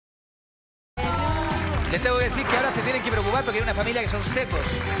Les tengo que decir que ahora se tienen que preocupar porque hay una familia que son secos.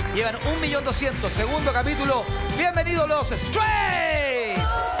 Llevan 1.200.000. Segundo capítulo. Bienvenidos los Streit.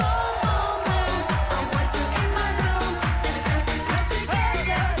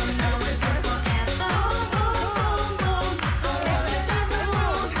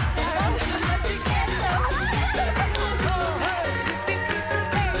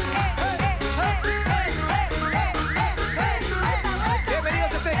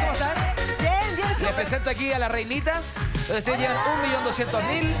 Les presento aquí a las reinitas. Ustedes llevan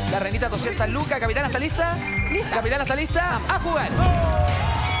 1.200.000. La reinita 200 lucas. ¿Capitana está lista? Lista. ¿Capitana está lista? ¡A jugar!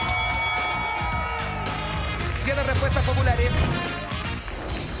 7 respuestas populares.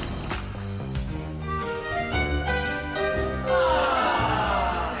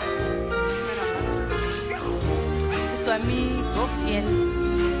 Tu amigo fiel.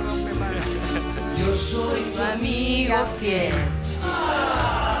 Yo soy tu amigo fiel.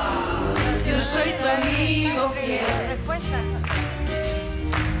 Yo soy tu amigo fiel.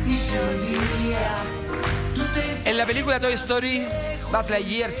 Y si un día tú te... En la película Toy Story, Buzz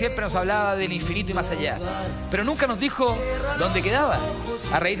Lightyear siempre nos hablaba del infinito y más allá. Pero nunca nos dijo dónde quedaba.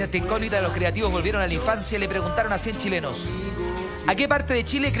 A raíz de esta incógnita, los creativos volvieron a la infancia y le preguntaron a 100 chilenos: ¿a qué parte de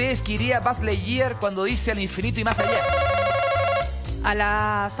Chile crees que iría Buzz Lightyear cuando dice al infinito y más allá? A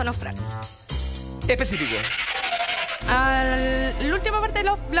la zona austral. Específico. A la última parte de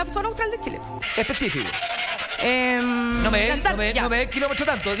la zona austral de Chile. Específico. No No me dé el kilómetro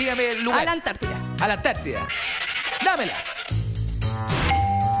tanto, dígame el lugar. A la Antártida. A la Antártida. Dámela.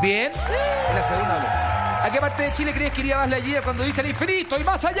 Bien. En la segunda hablo. ¿A qué parte de Chile crees que iría Buzz Lightyear cuando dice el infinito y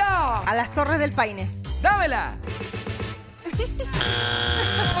más allá? A las Torres del Paine. ¡Dámela!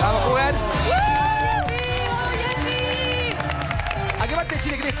 Vamos a jugar. ¿A qué parte de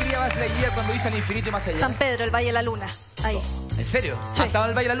Chile crees que iría Buzz Lightyear cuando dice el infinito y más allá? San Pedro, el Valle de la Luna. Ahí. ¿En serio? Sí. ¿Has estado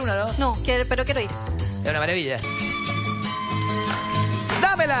en el Valle de la Luna, no? No, pero quiero ir. Es una maravilla.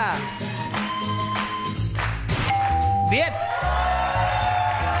 ¡Dámela! Bien.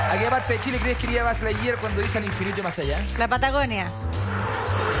 ¿A qué parte de Chile crees que iría Buzz Lightyear cuando dice al infinito y más allá? La Patagonia.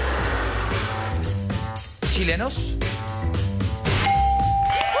 ¿Chilenos?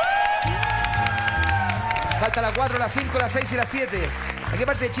 Falta la 4, la 5, la 6 y la 7. ¿A qué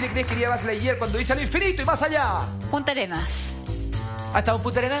parte de Chile crees que iría Buzz Lightyear cuando dice al infinito y más allá? Punta Arenas. ¿Ha estado en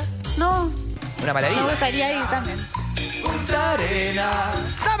Punta Arenas? No, Una maravilla. me gustaría ir también. Punta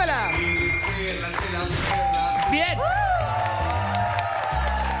Arenas. ¡Dámela! Bien.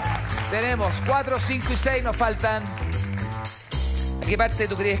 Tenemos 4, 5 y 6, nos faltan. ¿A qué parte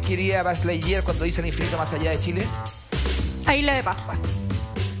tú crees que iría Buzz Lightyear cuando dice el infinito más allá de Chile? A Isla de Pascua.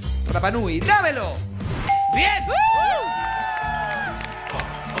 Rapa Nui. ¡Dámelo! ¡Bien!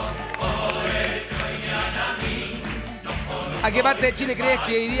 ¿A qué parte de Chile crees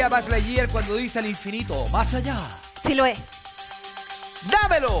que iría Buzz Lightyear cuando dice al infinito más allá? Siloé.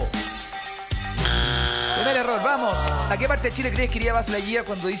 ¡Dámelo! Primer error, vamos. ¿A qué parte de Chile crees que iría Buzz Lightyear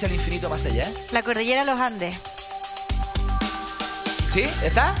cuando dice al infinito más allá? La cordillera de los Andes. ¿Sí?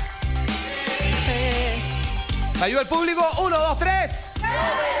 ¿Está? ¿Me ayuda el público? 1, 2, 3.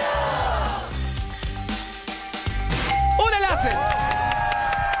 ¡Un enlace!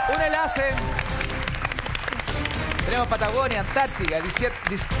 Un enlace. Tenemos Patagonia, Antártica,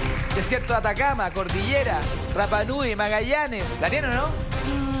 desierto de Atacama, Cordillera, Rapa Nui, Magallanes. ¿La tiene o no?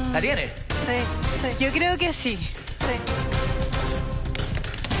 ¿La tiene? Sí. Yo creo que sí.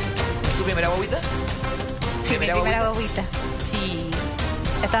 ¿Su primera bobita? Sí, mi primera bobita. Sí.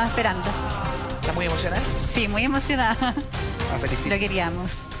 La estaba esperando. ¿Está muy emocionada? Sí, muy emocionada. Ah, felicito. Lo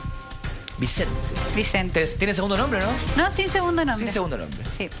queríamos. Vicente. Vicente. ¿Tiene segundo nombre, no? No, sin segundo nombre. Sin segundo nombre.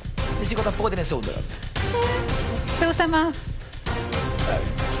 Sí. El chico tampoco tiene segundo nombre. Se usa más.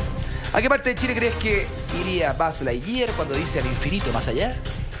 ¿A qué parte de Chile crees que iría Buzz Lightyear cuando dice al infinito más allá?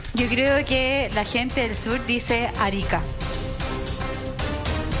 Yo creo que la gente del sur dice Arica.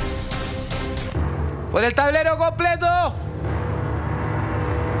 ¡Por el tablero completo!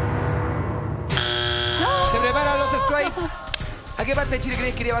 Se preparan los Streit. ¿A qué parte de Chile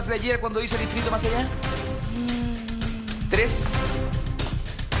crees que iría Buzz Lightyear cuando dice el infinito más allá? 3,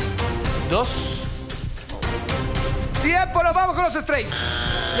 2, ¡tiempo! ¡Nos vamos con los Streit!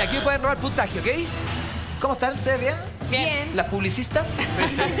 Y aquí pueden robar puntaje, ¿ok? ¿Cómo están? ¿Ustedes bien? Bien. ¿Las publicistas?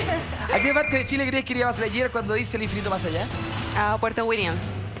 ¿A qué parte de Chile crees que iría Buzz Lightyear cuando dice el infinito más allá? A Puerto Williams.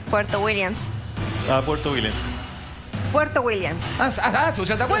 Puerto Williams. A Puerto Williams. Puerto Williams. ¿Se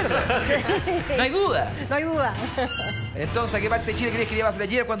usa te acuerdas? No hay duda. No hay duda. Entonces, ¿a qué parte de Chile crees que iría Buzz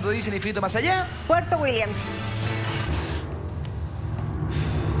Lightyear cuando dice el infinito más allá? Puerto Williams.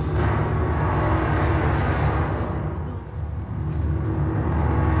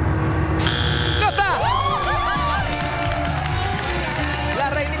 ¡No está!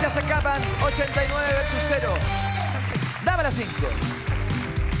 89 versus 0. Dame la 5.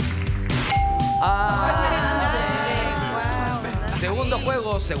 Segundo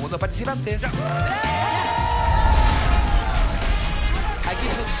juego, segundos participantes. Aquí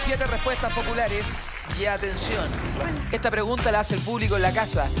son 7 respuestas populares. Y atención, esta pregunta la hace el público en la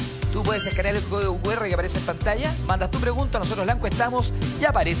casa. Tú puedes escanear el código QR que aparece en pantalla, mandas tu pregunta, nosotros la encuestamos y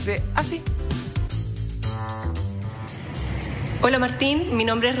aparece así. Hola Martín, mi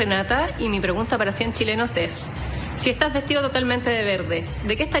nombre es Renata y mi pregunta para 100 chilenos es: si estás vestido totalmente de verde,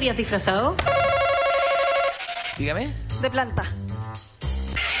 ¿de qué estarías disfrazado? Dígame. De planta.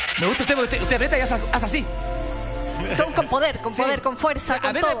 Me gusta usted porque usted aprieta y hace así. Con poder, con fuerza, con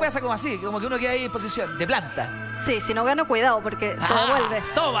Aprieta y todo. después hace como así, como que uno queda ahí en posición de planta. Sí, si no gano, cuidado, porque se devuelve.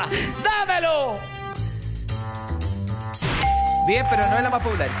 ¡Toma! ¡Dámelo! Bien, pero no es la más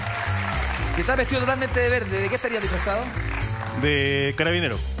popular. Si estás vestido totalmente de verde, ¿de qué estarías disfrazado? De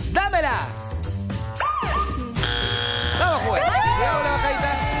carabinero. ¡Dámela! Vamos, juez. Cuidado con la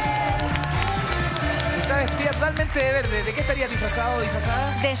bajadita. Si estás vestida totalmente de verde, ¿de qué estarías disfrazado o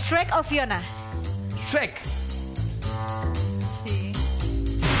disfrazada? De Shrek o Fiona. Shrek. Sí.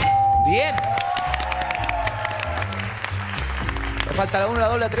 Bien. Me falta la 1, la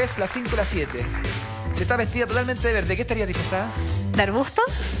 2, la 3, la 5 y la 7. Si estás vestida totalmente de verde, ¿de qué estarías disfrazada? ¿De arbusto?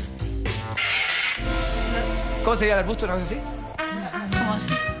 ¿Cómo sería el arbusto? ¿No es así? ¿Cómo?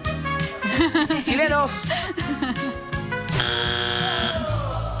 Chilenos.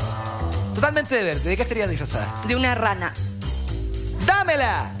 Totalmente de verde, ¿de qué estarías disfrazada? De una rana.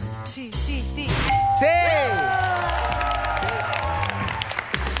 ¡Dámela! Sí, sí, sí. ¡Sí!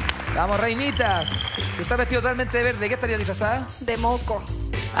 Vamos, reinitas. Si estás vestido totalmente de verde, ¿de qué estarías disfrazada? De moco.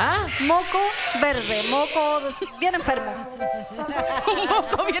 ¿Ah? Moco verde, moco bien enfermo. Un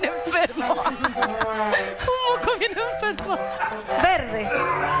moco bien enfermo. Un moco bien enfermo. Verde.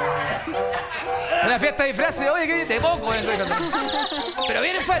 Una fiesta de disfraces, oye, ¿qué? De moco vengo disfrazado. Pero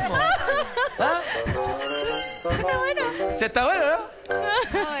bien enfermo. ¿Ah? Está bueno. ¿Sí está bueno, no?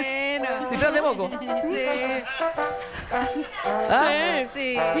 Bueno. ¿Disfraz de moco? Sí. ¿Ah?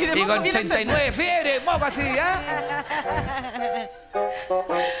 Sí. Y con 39 fiebre, moco así, ¿ah?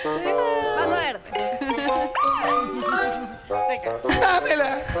 Más verde.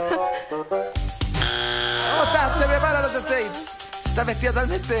 ¡Dámela! ¿Cómo estás? Se preparan los Streit. Estás vestida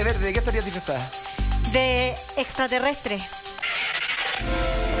totalmente de verde. ¿De qué estarías disfrazada? De extraterrestre.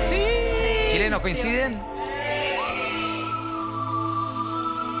 ¿Chilenos coinciden?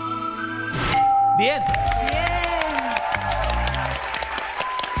 Bien.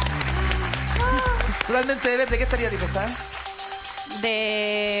 Totalmente de verde. ¿De qué estarías disfrazada?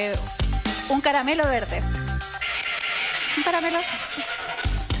 De un caramelo verde. Un caramelo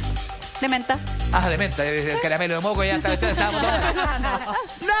de menta. Ah, de menta. El caramelo de moco ya estábamos todos.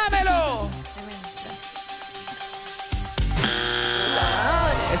 ¡Dámelo!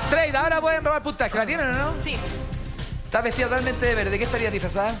 Streit, ahora pueden robar puntaje. ¿La tienen o no? Sí. Estás vestida totalmente de verde. ¿De qué estarías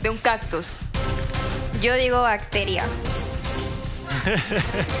disfrazada? De un cactus. Yo digo bacteria.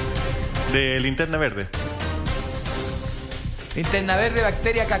 De linterna verde. Linterna verde,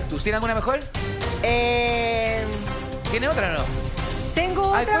 bacteria, cactus. ¿Tiene alguna mejor? ¿Tiene otra o no?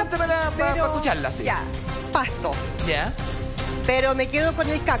 Tengo Ay, otra, cuéntamela para pero- escucharla, sí. Ya, pasto. Ya. Pero me quedo con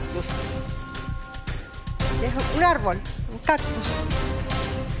el cactus. Es un árbol, un cactus.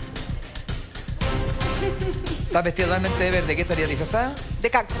 Estás vestida totalmente de verde. ¿De qué estarías disfrazada? De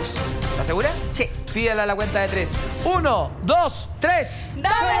cactus. ¿Estás segura? Sí. Pídala a la cuenta de 3. 1, 2, 3.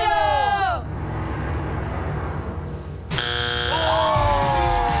 ¡Dámelo!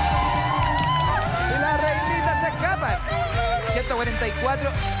 Y las reinitas se escapan.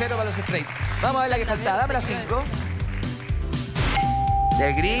 144, 0 para los Streit. Vamos a ver la que falta. Dame la 5.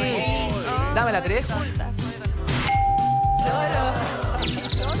 Del Grinch. Dame la 3.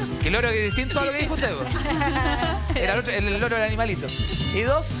 Que el loro es distinto a lo que dijo usted. ¿Vos? Era el loro del animalito. ¿Y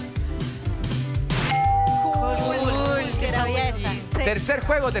 2? Era esa. Sí. Tercer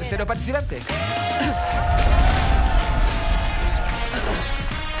juego, tercero participante.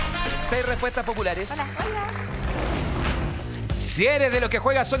 6 respuestas populares. Si eres de los que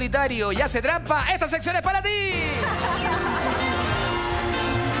juega solitario y hace trampa, esta sección es para ti.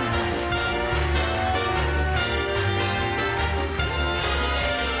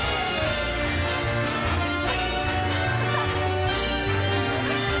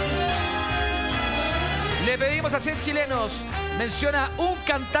 Le pedimos a 100 chilenos, menciona un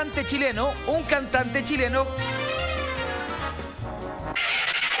cantante chileno,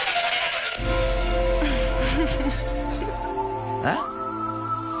 ¿Ah?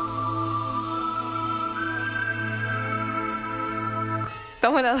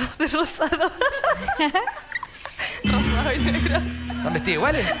 Estamos las dos de rosado. Rosado y negro. ¿Están vestidos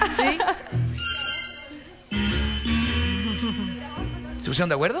iguales? Sí. ¿Se pusieron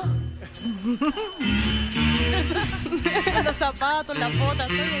de acuerdo? Los zapatos, las botas,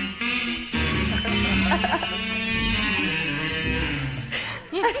 todo.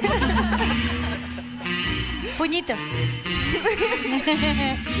 Puñito.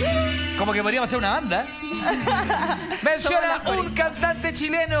 Como que podríamos hacer una banda. Menciona un cantante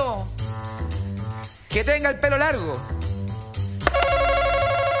chileno que tenga el pelo largo.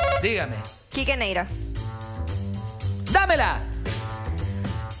 Dígame. Quique Neira. ¡Dámela!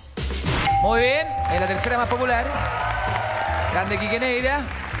 Muy bien, es la tercera más popular. Grande Quique Neira.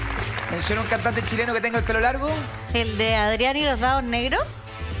 Menciona un cantante chileno que tenga el pelo largo. El de Adrián y los dados negros.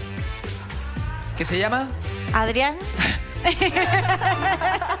 ¿Qué se llama? Adrián.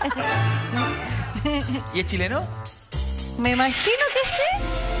 ¿Y es chileno? Me imagino que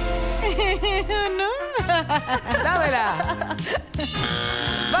sí. ¿No? ¡Dámela!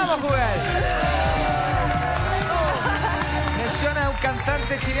 ¡Vamos a jugar! Menciona un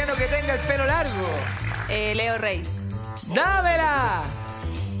cantante chileno que tenga el pelo largo. Leo Rey. ¡Dámela!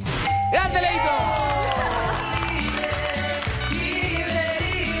 ¡Grande, Leito!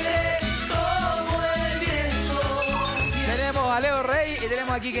 Tenemos a Leo Rey y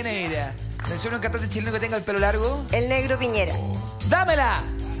tenemos a Quique Neira. Menciona un cantante chileno que tenga el pelo largo. El Negro Piñera. ¡Dámela!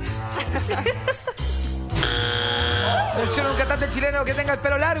 Menciona un cantante chileno que tenga el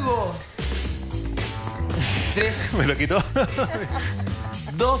pelo largo. 3, ¿Me lo quitó?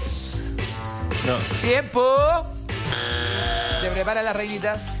 2, No. tiempo. Se preparan las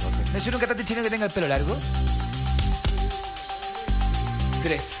reinitas. Menciona un cantante chileno que tenga el pelo largo.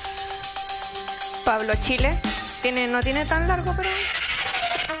 3. Pablo Chile. No tiene tan largo, pero...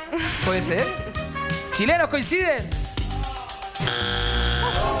 ¿Puede ser? ¿Chilenos coinciden?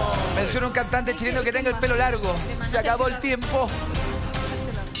 Menciona un cantante chileno que tenga el pelo largo. Se acabó el tiempo.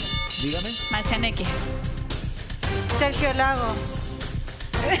 Dígame. Marcianeque. Sergio Lago.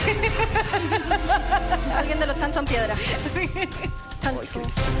 Alguien de los Chancho en Piedra.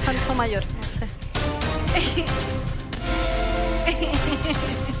 Chancho Mayor, no sé.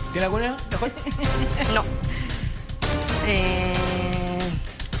 ¿Tiene alguna mejor? No.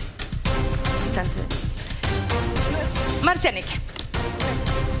 Marcianeque.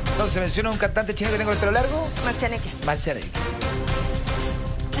 Entonces menciona un cantante chileno que tenga el pelo largo. Marcianeque. Marcianeque.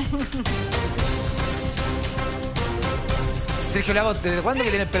 Sergio Lago, ¿desde cuándo que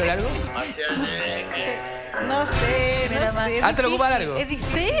tiene el pelo largo? No sé, Mira, no sé. es ¿Antes lo ocupa difícil.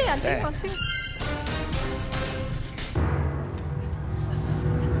 largo? Sí, antiguo, sí.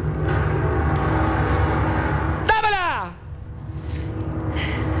 ¡Dámela!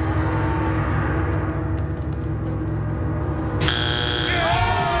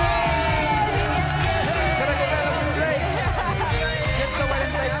 Se recuperan los Streit.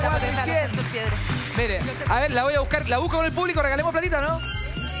 144 y 100. Mire, a ver, la voy a buscar. La busco con el público, regalemos platita, ¿no?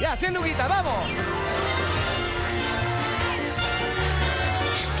 Ya, 100 luquitas, vamos.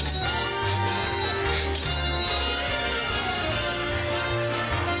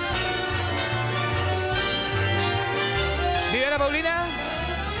 Viviana Paulina.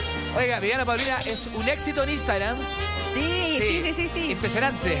 Oiga, Viviana Paulina es un éxito en Instagram. Sí.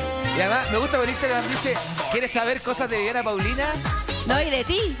 Impresionante. Y además, me gusta porque Instagram dice, ¿quieres saber cosas de Viviana Paulina? No, y de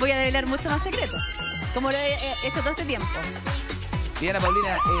ti voy a revelar mucho más secretos. Como lo he hecho todo este tiempo. Viviana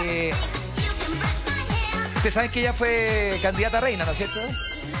Paulina, ustedes saben que ella fue candidata a reina, ¿no es cierto?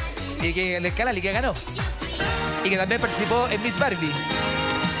 Y que el canal y que ganó. Y que también participó en Miss Barbie.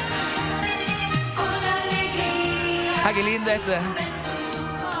 Ah, qué linda esta.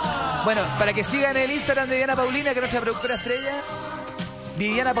 Bueno, para que sigan el Instagram de Viviana Paulina, que es nuestra productora estrella,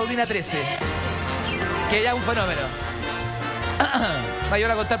 Viviana Paulina 13. Que ya es un fenómeno. ¿Me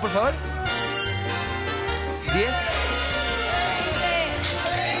ayudan a contar, por favor? 10.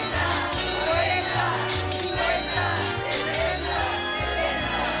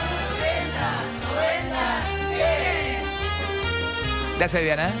 Gracias,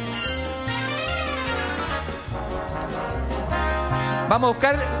 Viviana. Vamos a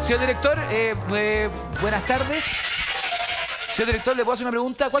buscar, señor director, buenas tardes. Señor director, ¿le puedo hacer una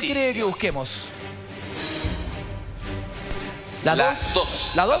pregunta? ¿Cuál quiere que busquemos? ¿La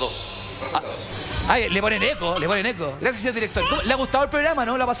 2? ¿La 2? Ay, le ponen eco, le ponen eco. Gracias, señor director. ¿Le ha gustado el programa,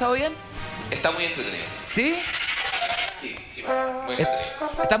 no? ¿Lo ha pasado bien? Está muy entretenido. ¿Sí? Sí, muy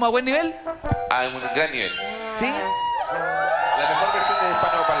entretenido. ¿Estamos a buen nivel? A un gran nivel. ¿Sí? La mejor versión de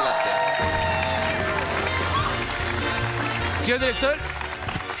hispanoparlante. Señor director,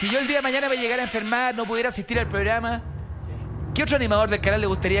 si yo el día de mañana me llegara a enfermar, no pudiera asistir al programa, ¿Qué otro animador del canal le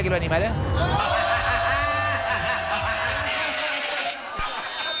gustaría que lo animara?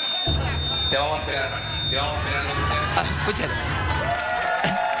 Te vamos a esperar, Martín. Te vamos a esperar lo que sea. Muchas gracias.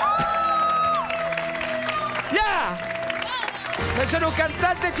 ¡Ya! Menciono un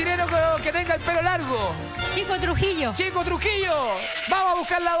cantante chileno que tenga el pelo largo. Chico Trujillo. Chico Trujillo. Vamos a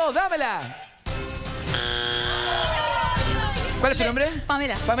buscar la voz, dámela. ¿Cuál es tu nombre?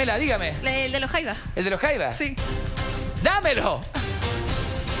 Pamela. Pamela, dígame. El de los Jaivas. ¿El de los Jaivas? Sí. ¡Dámelo!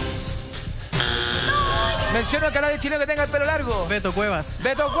 Menciono al canal de chileno que tenga el pelo largo. Beto Cuevas.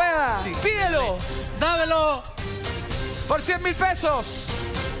 Beto Cuevas. Sí. Pídelo. ¡Dámelo! Por 100.000 pesos.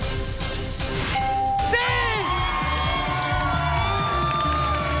 ¡Sí!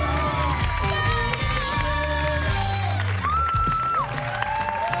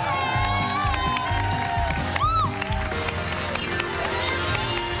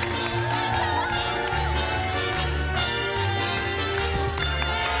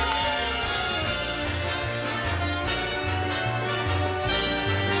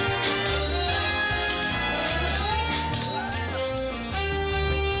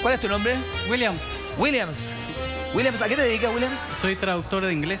 ¿Cuál es tu nombre? Williams. Williams. Williams, ¿a qué te dedicas, Williams? Soy traductor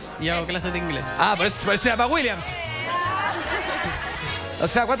de inglés y hago clases de inglés. Ah, por eso se llama Williams. O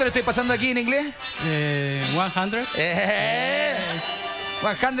sea, ¿cuánto le estoy pasando aquí en inglés? 100.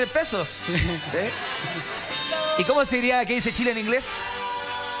 100 pesos. ¿Y cómo se diría qué dice Chile en inglés?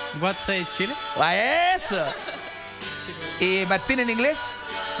 What say Chile? ¡Ah, eso! ¿Y Martín en inglés?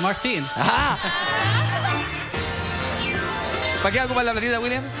 Martín. ¡Ajá! ¿Para qué ocupas la platita,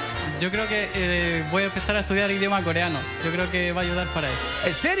 Williams? Yo creo que voy a empezar a estudiar idioma coreano. Yo creo que va a ayudar para eso.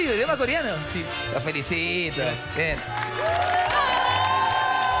 ¿En serio? ¿Idioma coreano? Sí. Lo felicito. Bien.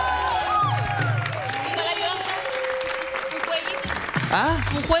 ¿Ah?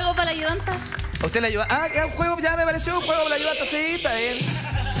 ¿Un juego para la ayudanta? ¿A usted le ayuda? Ah, un juego, ya me pareció un juego para la ayudanta, sí, está bien.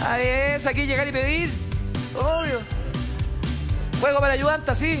 Está bien, aquí llegar y pedir. Obvio. Juego para la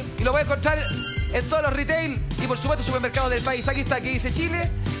ayudanta, sí. Y lo voy a encontrar en todos los retail y por supuesto supermercados del país. Aquí está, aquí dice Chile,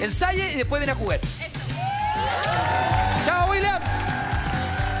 ensaye y después viene a jugar. ¡Chao, Williams!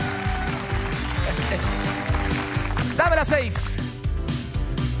 Dame la 6.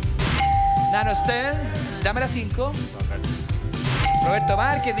 Nano Stern, dame la 5. Roberto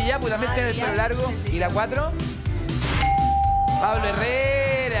Márquez, Dillapu, también tiene el pelo largo. ¿Y la 4? Pablo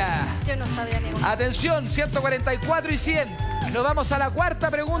Herrera. Yo no sabía ni uno. Atención, 144 y 100. Nos vamos a la cuarta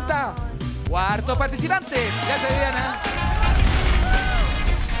pregunta. Cuartos participantes. Gracias, Viviana.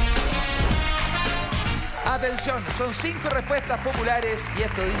 Atención, son 5 respuestas populares y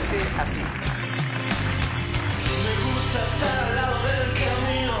esto dice así. Me gusta estar al lado del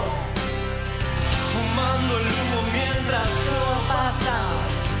camino, fumando el humo mientras todo pasa.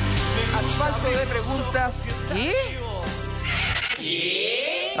 Asfalto de preguntas. ¿Qué?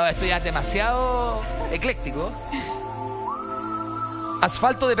 ¿Qué? No, esto ya es demasiado ecléctico.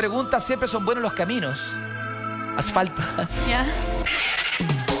 Asfalto de preguntas, siempre son buenos los caminos. Asfalto. Ya.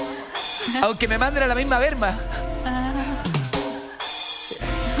 Aunque me manden a la misma berma.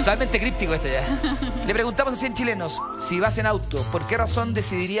 Totalmente críptico esto ya. Le preguntamos a 100 chilenos, si vas en auto, ¿por qué razón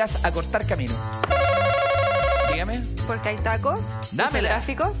decidirías acortar camino? Dígame. Porque hay tacos. Dámela.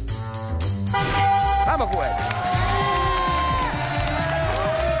 Tráfico. Vamos a jugar.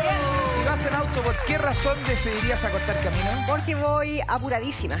 Si vas en auto, ¿por qué razón decidirías acortar camino? Porque voy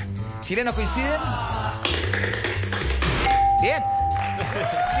apuradísima. ¿Chilenos coinciden? Bien.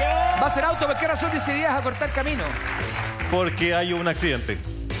 Vas en auto, ¿por qué razón decidirías acortar camino? Porque hay un accidente.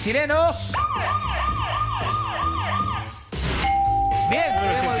 Chilenos. Bien,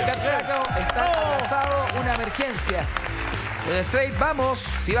 podemos evitar tráfico. Está avanzado una emergencia. Los Streit, vamos.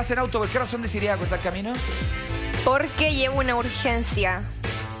 Si vas en auto, ¿por qué razón decidirías acortar camino? Porque llevo una urgencia.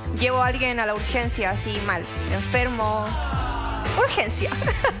 Llevo a alguien a la urgencia, así mal. Enfermo. Urgencia.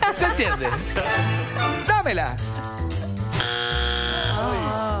 ¿Se entiende? Dámela.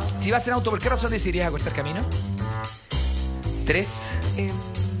 Si vas en auto, ¿por qué razón decidirías acortar camino? 3,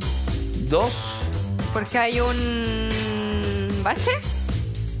 2. Porque hay un bache.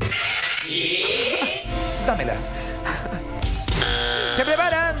 Dámela. Se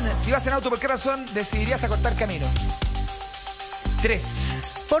preparan. Si vas en auto, ¿por qué razón decidirías acortar camino? 3.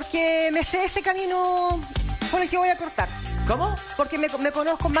 Porque me sé este camino por el que voy a cortar. ¿Cómo? Porque me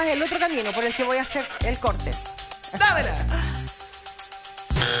conozco más del otro camino por el que voy a hacer el corte. ¡Dámela!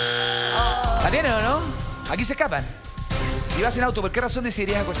 ¿La tienen o no? Aquí se escapan. Si vas en auto, ¿por qué razón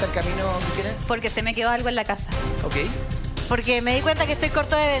decidirías acortar camino, Cristina? Porque se me quedó algo en la casa. Ok. Porque me di cuenta que estoy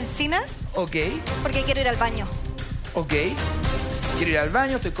corto de benzina. Ok. Porque quiero ir al baño. Ok. Quiero ir al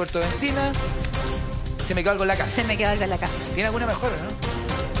baño, estoy corto de benzina. Se me quedó algo en la casa. Se me quedó algo en la casa. ¿Tiene alguna mejora, no?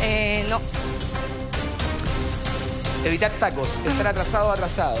 No. Evitar tacos, estar atrasado o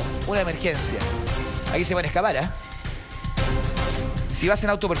atrasado. Una emergencia. Aquí se van a escapar, ¿eh? Si vas en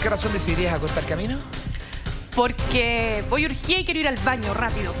auto, ¿por qué razón decidirías acortar camino? Porque voy urgida y quiero ir al baño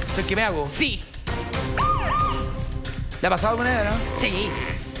rápido. Entonces, ¿qué me hago? Sí. ¿Le ha pasado alguna vez, no? Sí.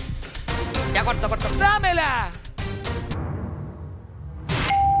 Ya corto. ¡Dámela!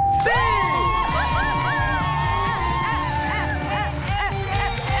 ¡Sí!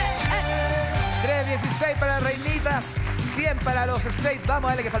 $3.16 para las reinitas, 100 para los straight. Vamos a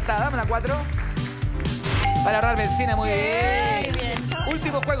darle que faltaba. Dame una 4. Para ahorrar benzina, muy bien.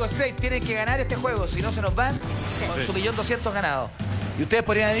 Último juego, straight. Tienen que ganar este juego. Si no, se nos van con su 1.200.000 ganado. Y ustedes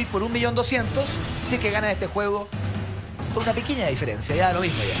podrían ir por 1.200.000 si es que ganan este juego por una pequeña diferencia. Ya lo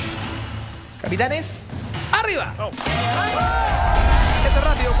mismo ya. Capitanes, ¡arriba! Esto es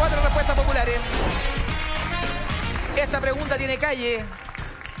rápido. 4 respuestas populares. Esta pregunta tiene calle,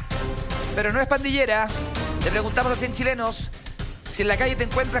 pero no es pandillera. Le preguntamos a 100 chilenos. Si en la calle te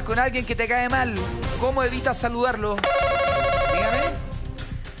encuentras con alguien que te cae mal, ¿cómo evitas saludarlo? Dígame.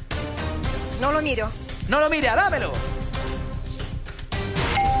 No lo miro. No lo mira, dámelo.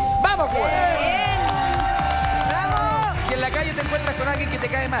 ¡Vamos, pues! ¡Vamos! Si en la calle te encuentras con alguien que te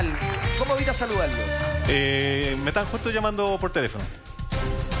cae mal, ¿cómo evitas saludarlo? Me están justo llamando por teléfono.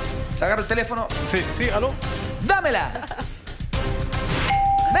 ¿Se agarra el teléfono? Sí, aló. ¡Dámela!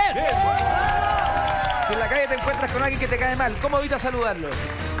 ¡Ven! Si en la calle te encuentras con alguien que te cae mal, ¿cómo evitas saludarlo?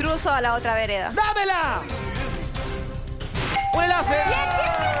 Cruzo a la otra vereda. ¡Dámela! ¡Un enlace!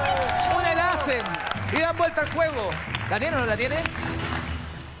 ¡Un enlace! Y dan vuelta al juego. ¿La tiene o no la tiene?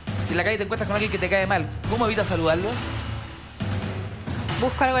 Si en la calle te encuentras con alguien que te cae mal, ¿cómo evitas saludarlo?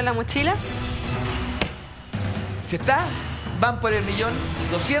 Busco algo en la mochila. Si está, van por el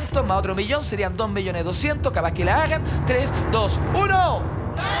 1.200.000 más otro millón, serían 2.200.000. Capaz que la hagan. 3, 2, 1.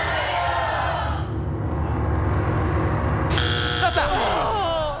 ¡No está!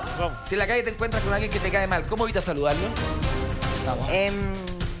 Si en la calle te encuentras con alguien que te cae mal, ¿cómo evitas saludarlo? Vamos.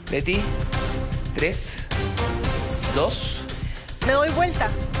 Leti. 3, 2. Me doy vuelta.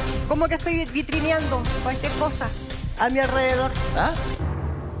 Como que estoy vitrineando cualquier cosa a mi alrededor. ¿Ah?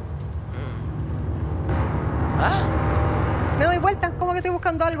 ¿Ah? Me doy vuelta, como que estoy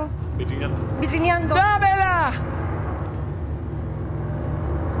buscando algo. Vitrineando. ¡Dámela!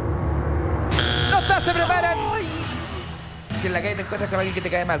 ¡No está! ¡Se preparan! Si en la calle te encuentras con alguien que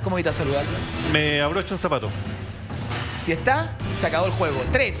te cae mal, ¿cómo evitas saludarlo? Me abrocho un zapato. Si está, se acabó el juego.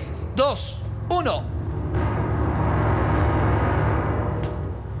 3, 2, 1.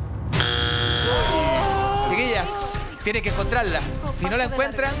 Chiquillas, tienen que encontrarla. Si no la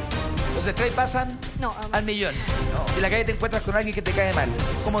encuentran, los straight pasan al millón. Si en la calle te encuentras con alguien que te cae mal,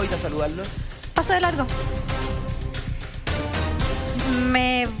 ¿cómo evitas saludarlo? Paso de largo.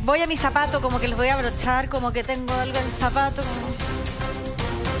 Me voy a mi zapato, como que les voy a abrochar, como que tengo algo en el zapato.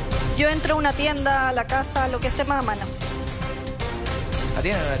 Yo entro a una tienda, a la casa, lo que esté más a mano. ¿La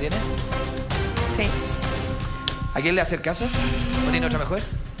tiene o no la tiene? Sí. ¿A quién le hace el caso? ¿No tiene otra mejor?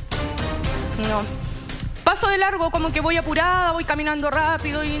 No. Paso de largo, como que voy apurada, voy caminando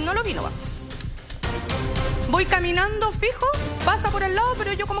rápido y no lo vi, no va. Voy caminando fijo, pasa por el lado,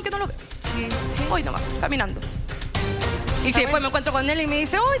 pero yo como que no lo veo. Sí. Voy nomás, caminando. Y si después me encuentro con él y me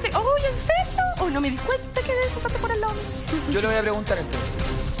dice, oye, ¿en serio? Oh, no me di cuenta que pasaste por el lado. Yo le voy a preguntar entonces.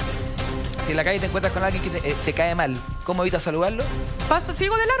 Si en la calle te encuentras con alguien que te cae mal, ¿cómo evitas saludarlo? Paso,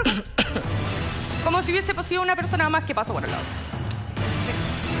 sigo de largo. Como si hubiese sido una persona más que paso por el lado.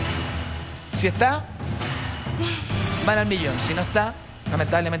 Si está, van al millón. Si no está,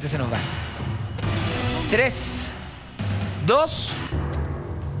 lamentablemente se nos va. 3, 2.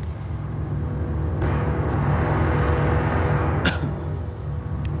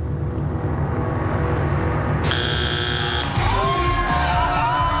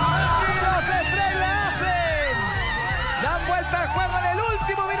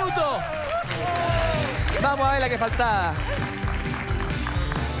 Vamos a ver la que faltaba.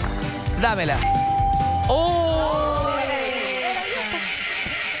 Dámela. ¡Oh!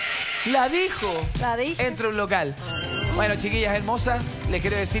 La dijo. La dije. Entra a un local. Bueno, chiquillas hermosas, les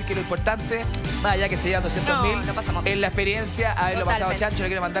quiero decir que lo importante, más allá que se llevan 200.000, es la experiencia, haberlo pasado chancho. Le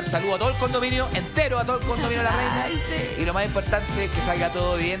quiero mandar saludos a todo el condominio, entero a todo el condominio de la reina. Y lo más importante es que salga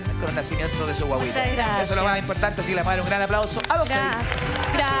todo bien con el nacimiento de su guaguita. Eso es lo más importante, así que les voy a dar un gran aplauso a los 6.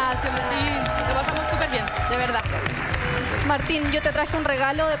 Gracias, Martín. Lo pasamos súper bien, de verdad. Martín, yo te traje un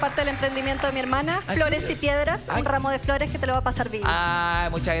regalo de parte del emprendimiento de mi hermana, Flores y Piedras, un ramo de flores que te lo va a pasar bien. Ah,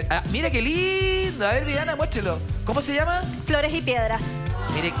 muchas gracias. Mira qué lindo. A ver, Diana, muéstrelo. ¿Cómo se llama? Flores y Piedras.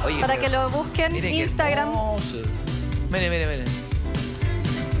 Mire, oye, Para que lo busquen mire qué Instagram. hermoso. Mire, mire, mire.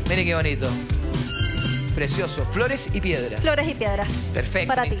 Mire qué bonito. Precioso. Flores y piedras. Flores y piedras. Perfecto.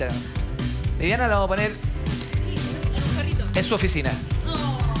 Para en ti. Instagram. Viviana la vamos a poner en su oficina.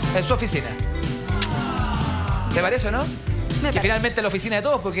 En su oficina. ¿Te parece o no? Que parece. finalmente es la oficina de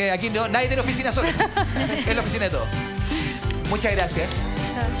todos, porque aquí no, nadie tiene oficina sola. Es la oficina de todos. Muchas gracias.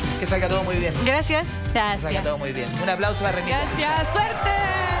 Que salga todo muy bien. Gracias. Que salga Gracias. todo muy bien. Un aplauso para Renita. Gracias. ¡Suerte!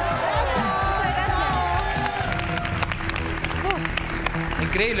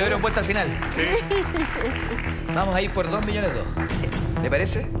 Increíble, lo dieron vuelta al final. Vamos a ir por 2 millones 2. ¿Le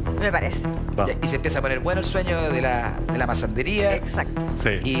parece? Me parece. Ya, y se empieza a poner bueno el sueño de la masandería. Exacto. Sí.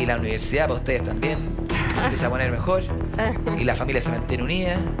 Y la universidad para ustedes también. Empieza a poner mejor. Y la familia se mantiene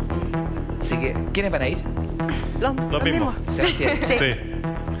unida. Así que, ¿quiénes van a ir? Los mismos. Se mantienen. Sí. Sí.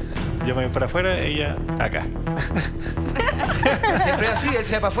 Yo me voy para afuera, ella acá. Siempre es así, él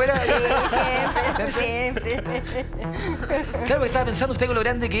se va para afuera. Siempre. Claro, porque estaba pensando usted con lo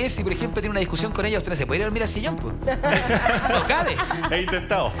grande que es, si por ejemplo tiene una discusión con ella, usted no se puede ir a dormir al sillón, pues. No cabe. He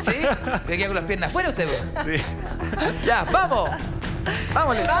intentado. ¿Sí? Me queda con las piernas afuera usted, pues. Sí. Ya, vamos.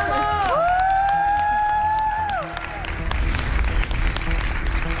 Vámonos.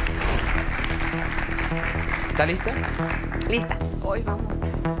 ¿Está lista? Lista. Hoy vamos.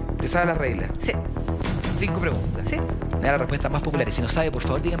 ¿Te sabe las reglas? Sí. 5 preguntas. Sí. Me da la respuesta más popular. Y si no sabe, por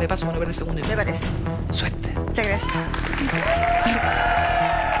favor, dígame paso, no perder segundo. Me parece. Suerte. Muchas gracias.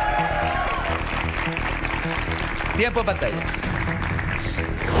 Tiempo en pantalla.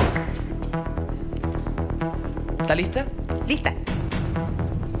 ¿Está lista? Lista.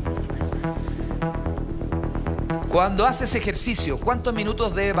 Cuando haces ejercicio, ¿cuántos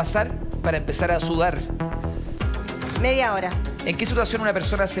minutos debe pasar para empezar a sudar? Media hora. ¿En qué situación una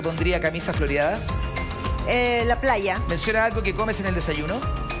persona se pondría camisa floreada? La playa. Menciona algo que comes en el desayuno.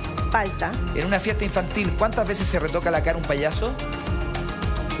 Palta. En una fiesta infantil, ¿cuántas veces se retoca la cara un payaso?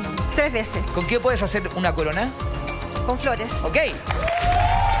 3 veces. ¿Con qué puedes hacer una corona? Con flores. Ok.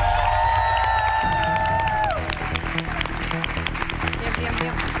 Bien.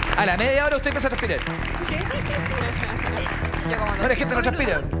 A la media hora usted empieza a transpirar. Yo como No, la gente no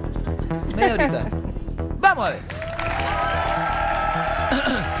transpira. Media horita. Vamos a ver.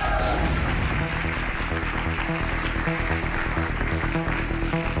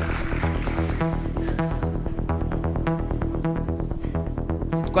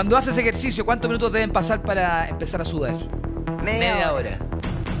 Cuando haces ejercicio, ¿cuántos minutos deben pasar para empezar a sudar? Media hora.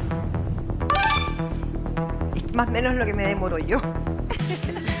 Es más o menos lo que me demoro yo.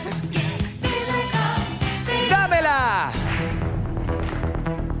 ¡Dámela!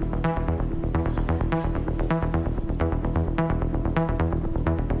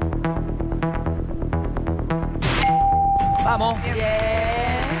 Vamos.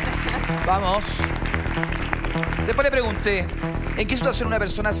 Vamos. Después le pregunté, ¿en qué situación una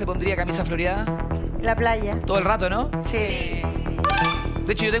persona se pondría camisa floreada? La playa. Todo el rato, ¿no? Sí.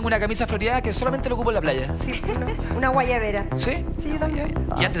 De hecho, yo tengo una camisa floreada que solamente la ocupo en la playa. Sí, una guayabera. ¿Sí? Sí, yo también.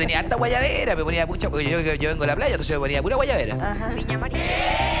 Y antes tenía harta guayabera, me ponía mucha, porque yo vengo de la playa, entonces me ponía pura guayabera. Ajá. Viña María.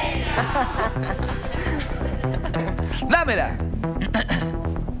 ¡Dámela!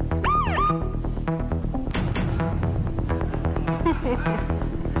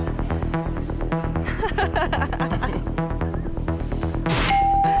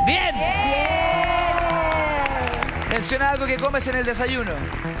 ¡Bien! Menciona algo que comes en el desayuno.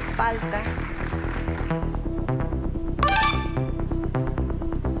 Palta.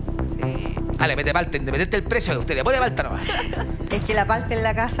 Ah, le mete palta, independiente del precio, usted le pone palta nomás. Es que la palta en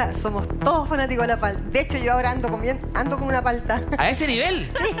la casa, somos todos fanáticos de la palta. De hecho, yo ahora ando con una palta. ¿A ese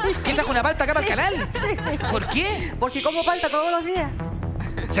nivel? Sí. ¿Quién trajo una palta acá para el canal? Sí. ¿Por qué? Porque como palta todos los días.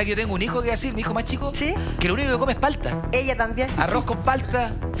 O sea, que yo tengo un hijo que así, mi hijo más chico, Sí. que lo único que come es palta. Ella también. Arroz con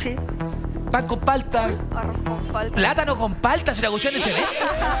palta, Sí. pan con palta, Arroz con palta. plátano con palta, es una cuestión de tremenda.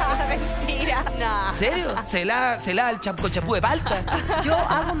 Mentira. No. ¿En serio? Se lava con champú de palta. Yo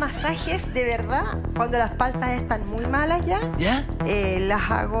hago masajes de verdad cuando las paltas están muy malas ya. ¿Ya?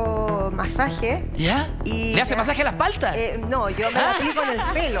 Las hago masaje. ¿Ya? Y ¿Le hace masaje a las paltas? No, yo me lo Ah. aplico en el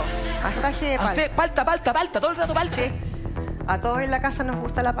pelo. Masaje de ¿A palta. usted palta, todo el rato palta? Sí. A todos en la casa nos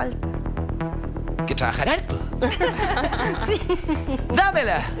gusta la palta. Que trabajar harto. Sí.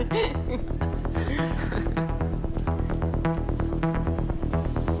 ¡Dámela!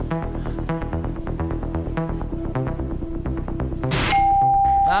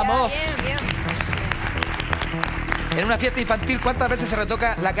 ¡Vamos! Bien. En una fiesta infantil, ¿cuántas veces se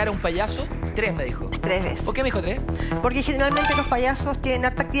retoca la cara a un payaso? 3, me dijo. 3 veces. ¿Por qué me dijo 3? Porque generalmente los payasos tienen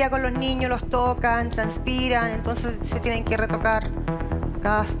harta actividad con los niños, los tocan, transpiran, entonces se tienen que retocar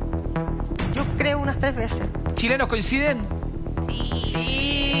Yo creo unas 3 veces. ¿Chilenos coinciden?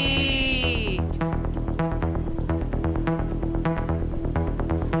 Sí.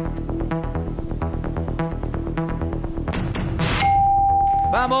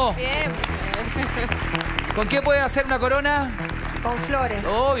 ¡Vamos! Bien. ¿Con qué puede hacer una corona? Con flores.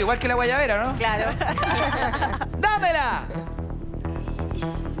 Oh, igual que la guayabera, ¿no? Claro. ¡Dámela!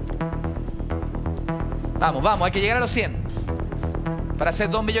 Vamos, vamos, hay que llegar a los 100. Para hacer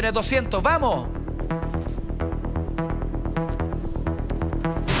 2.200.000, ¡vamos!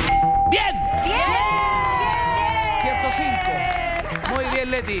 ¡Bien! Bien. 105. Muy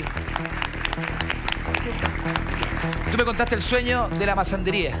bien, Leti. Tú me contaste el sueño de la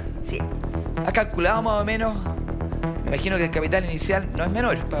masandería. Sí. ¿Has calculado más o menos? Me imagino que el capital inicial no es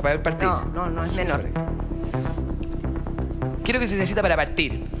menor para poder partir. No es menor. ¿Qué es lo que se necesita para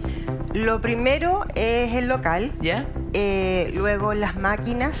partir? Lo primero es el local. ¿Ya? Luego las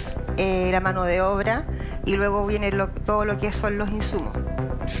máquinas, la mano de obra. Y luego viene todo lo que son los insumos.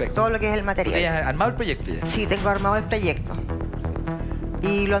 Perfecto. Todo lo que es el material. ¿Te has armado el proyecto ya? Sí, tengo armado el proyecto.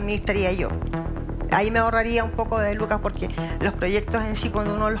 Y lo administraría yo. Ahí me ahorraría un poco de lucas porque los proyectos en sí,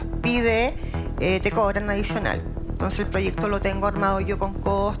 cuando uno los pide, te cobran adicional. Entonces el proyecto lo tengo armado yo con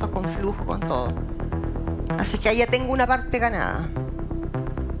costos, con flujo, con todo. Así que ahí ya tengo una parte ganada.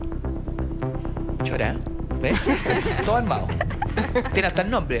 Chora, ¿ves? Todo armado. Tiene hasta el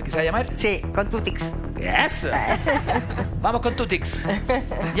nombre, ¿qué se va a llamar? Sí, con Tutix. ¡Eso! Vamos con Tutix.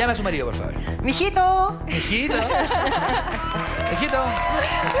 Llame a su marido, por favor. ¡Mijito! Mijito. Mijito.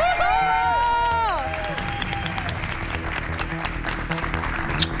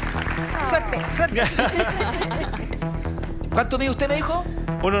 Suerte, suerte. ¿Cuánto mide usted, me dijo?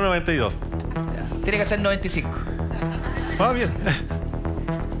 1.92. Tiene que ser 95. Va bien.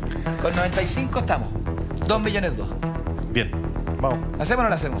 Con 95 estamos. 2.200.000. Bien. Vamos. ¿La hacemos o no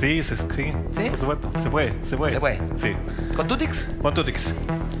la hacemos? Sí, sí. ¿Sí? Por supuesto. Se puede. ¿Se puede? Sí. ¿Con Tutix? Con Tutix.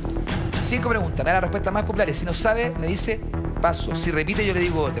 5 preguntas. Me da las respuestas más populares. Si no sabe, me dice paso. Si repite, yo le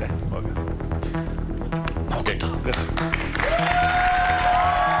digo otra. Ok. Gracias.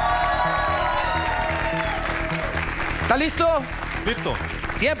 ¿Está listo? Listo.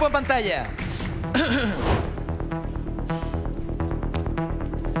 Tiempo en pantalla.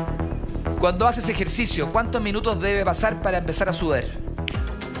 Cuando haces ejercicio, ¿cuántos minutos debe pasar para empezar a sudar?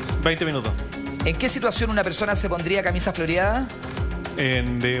 20 minutos. ¿En qué situación una persona se pondría camisa floreada?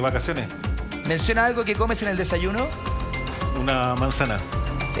 De vacaciones. Menciona algo que comes en el desayuno. Una manzana.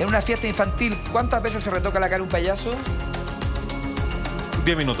 En una fiesta infantil, ¿cuántas veces se retoca la cara un payaso?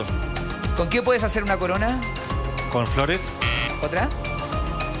 10 minutos. ¿Con qué puedes hacer una corona? Con flores. ¿Otra?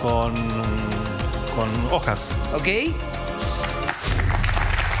 Con hojas. ¿Ok?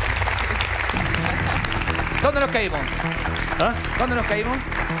 ¿Dónde nos caímos? ¿Ah? ¿Dónde nos caímos?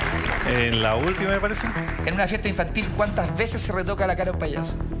 En la última, me parece. En una fiesta infantil, ¿cuántas veces se retoca la cara un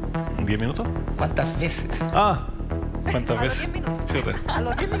payaso? 10 minutos. ¿Cuántas veces? Ah, ¿cuántas veces? Chuta. A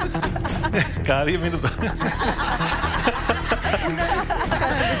los 10 minutos. Cada 10 minutos.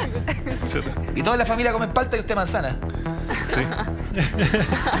 Chuta. Y toda la familia comen palta y usted manzana. Sí.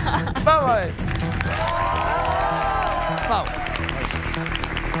 Vamos a ver. Vamos.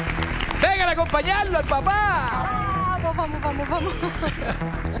 ¡Vengan a acompañarlo al papá! Vamos.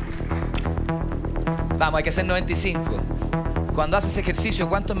 Vamos, hay que hacer 95. Cuando haces ejercicio,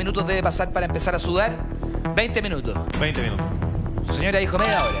 ¿cuántos minutos debe pasar para empezar a sudar? 20 minutos. 20 minutos. Su señora dijo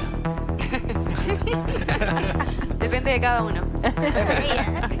media hora. Depende de cada uno.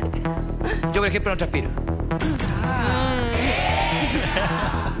 Yo, por ejemplo, no transpiro.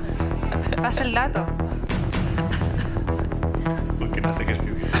 Pasa el dato. ¿Por qué no hace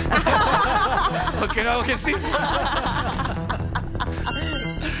ejercicio? ¿Por qué no hago ejercicio?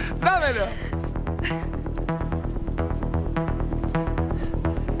 ¡Dámelo!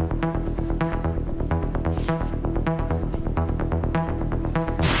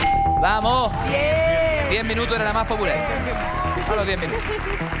 ¡Vamos! Bien. 10 minutos era la más popular. A los 10 minutos.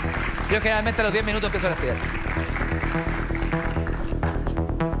 Yo generalmente a los 10 minutos empiezo a respirar.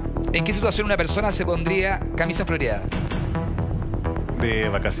 ¿En qué situación una persona se pondría camisa floreada? De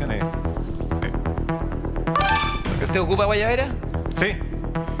vacaciones. ¿Usted ocupa guayabera? Sí.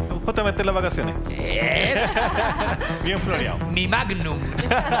 Justamente en las vacaciones. ¡Es! Bien floreado. Mi magnum.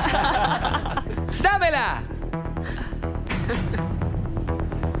 ¡Dámela!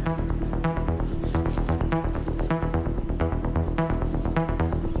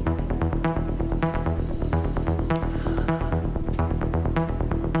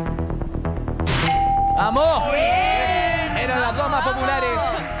 ¡Vamos! Eran las dos más populares.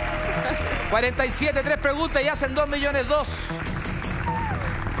 47, 3 preguntas y hacen 2.200.000.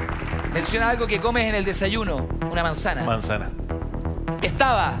 Menciona algo que comes en el desayuno. Una manzana. Manzana.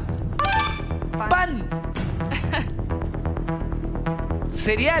 Estaba. Pan.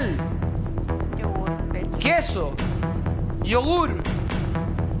 Cereal. Yogur, leche. Queso. Yogur.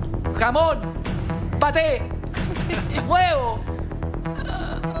 Jamón. Paté. Huevo.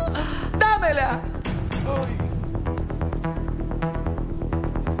 Dámela.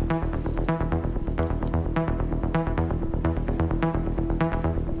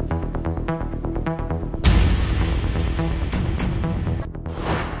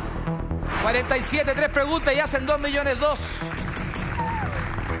 47, 3 preguntas y hacen 2 millones 2.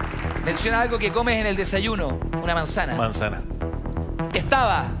 Menciona algo que comes en el desayuno. Una manzana. Manzana.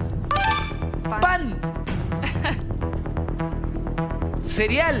 Estaba. Pan.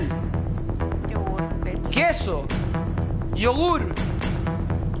 Cereal. Yogur, leche. Queso. Yogur.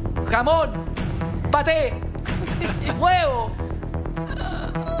 Jamón. Paté. Huevo.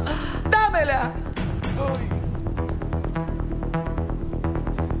 Dámela.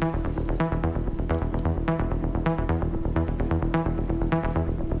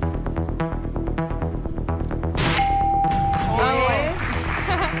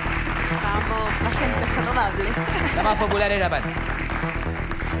 Saludable. La más popular era pan.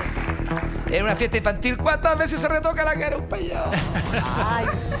 En una fiesta infantil, ¿cuántas veces se retoca la cara un payaso? Ay,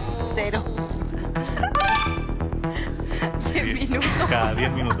 0. 10 minutos. Cada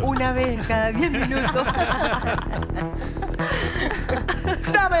 10 minutos. Una vez cada 10 minutos.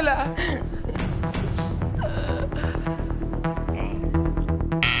 ¡Dámela!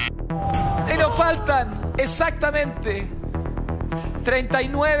 Y nos faltan exactamente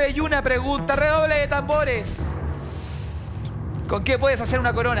 39 y una pregunta. Redoble de tambores. ¿Con qué puedes hacer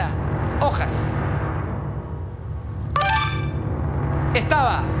una corona? Hojas.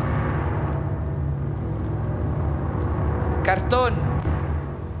 Estaba. Cartón.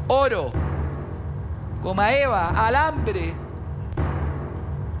 Oro. Goma eva. Alambre.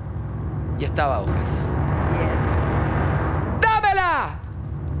 Y estaba hojas. Bien. ¡Dámela!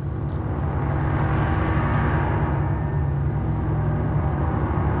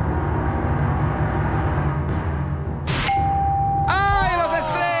 ¡Ay, los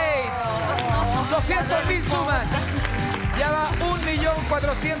Streit! 200.000 suman. Ya va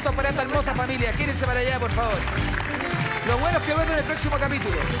 1.400.000 para esta hermosa familia. Quírense para allá, por favor. Lo bueno es que vuelven en el próximo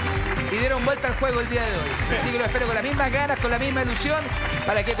capítulo. Y dieron vuelta al juego el día de hoy. Así que lo espero con las mismas ganas, con la misma ilusión,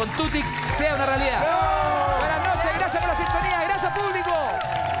 para que con Tutix sea una realidad.